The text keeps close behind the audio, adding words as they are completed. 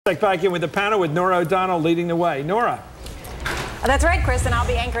Back in with the panel with Norah O'Donnell leading the way. Norah. That's right, Chris, and I'll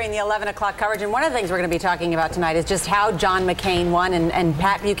be anchoring the 11 o'clock coverage. And one of the things we're going to be talking about tonight is just how John McCain won and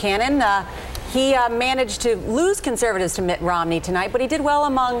Pat Buchanan. He managed to lose conservatives to Mitt Romney tonight, but he did well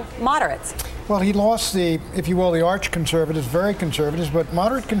among moderates. Well, he lost the, if you will, the arch conservatives, very conservatives, but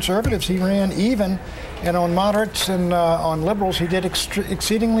moderate conservatives, he ran even. And on moderates and on liberals, he did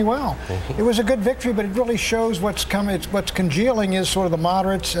exceedingly well. It was a good victory, but it really shows what's coming. What's congealing is sort of the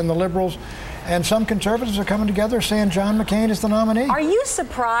moderates and the liberals. And some conservatives are coming together saying John McCain is the nominee. Are you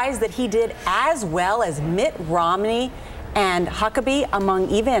surprised that he did as well as Mitt Romney and Huckabee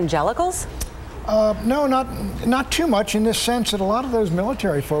among evangelicals? No, not too much, in this sense that a lot of those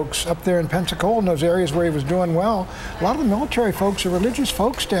military folks up there in Pensacola, in those areas where he was doing well, a lot of the military folks are religious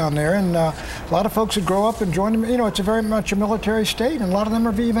folks down there, and a lot of folks that grow up and join them. You know, it's a very much a military state, and a lot of them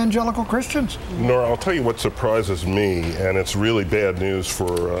are evangelical Christians. Norah, I'll tell you what surprises me, and it's really bad news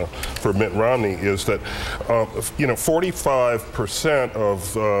for Mitt Romney, is that 45%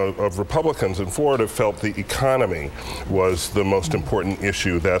 of Republicans in Florida felt the economy was the most important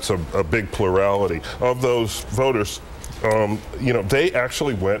issue. That's a big plurality. Of those voters, they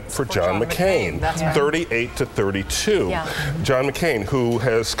actually went for John McCain. That's right. 38 to 32. Yeah. John McCain, who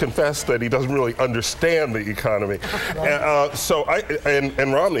has confessed that he doesn't really understand the economy.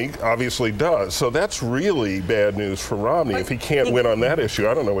 And Romney obviously does. So that's really bad news for Romney. If he can't win on that issue,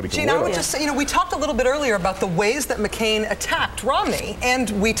 I don't know what he can win on. I would just say, we talked a little bit earlier about the ways that McCain attacked Romney,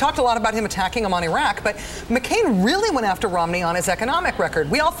 and we talked a lot about him attacking him on Iraq, but McCain really went after Romney on his economic record.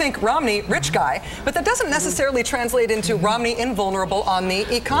 We all think Romney, rich guy, but that doesn't necessarily translate into Romney invulnerable on the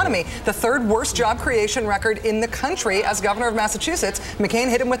economy. The third worst job creation record in the country as governor of Massachusetts. McCain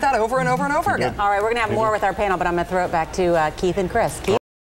hit him with that over and over and over again. All right, we're going to have more with our panel, but I'm going to throw it back to Keith and Chris. Keith?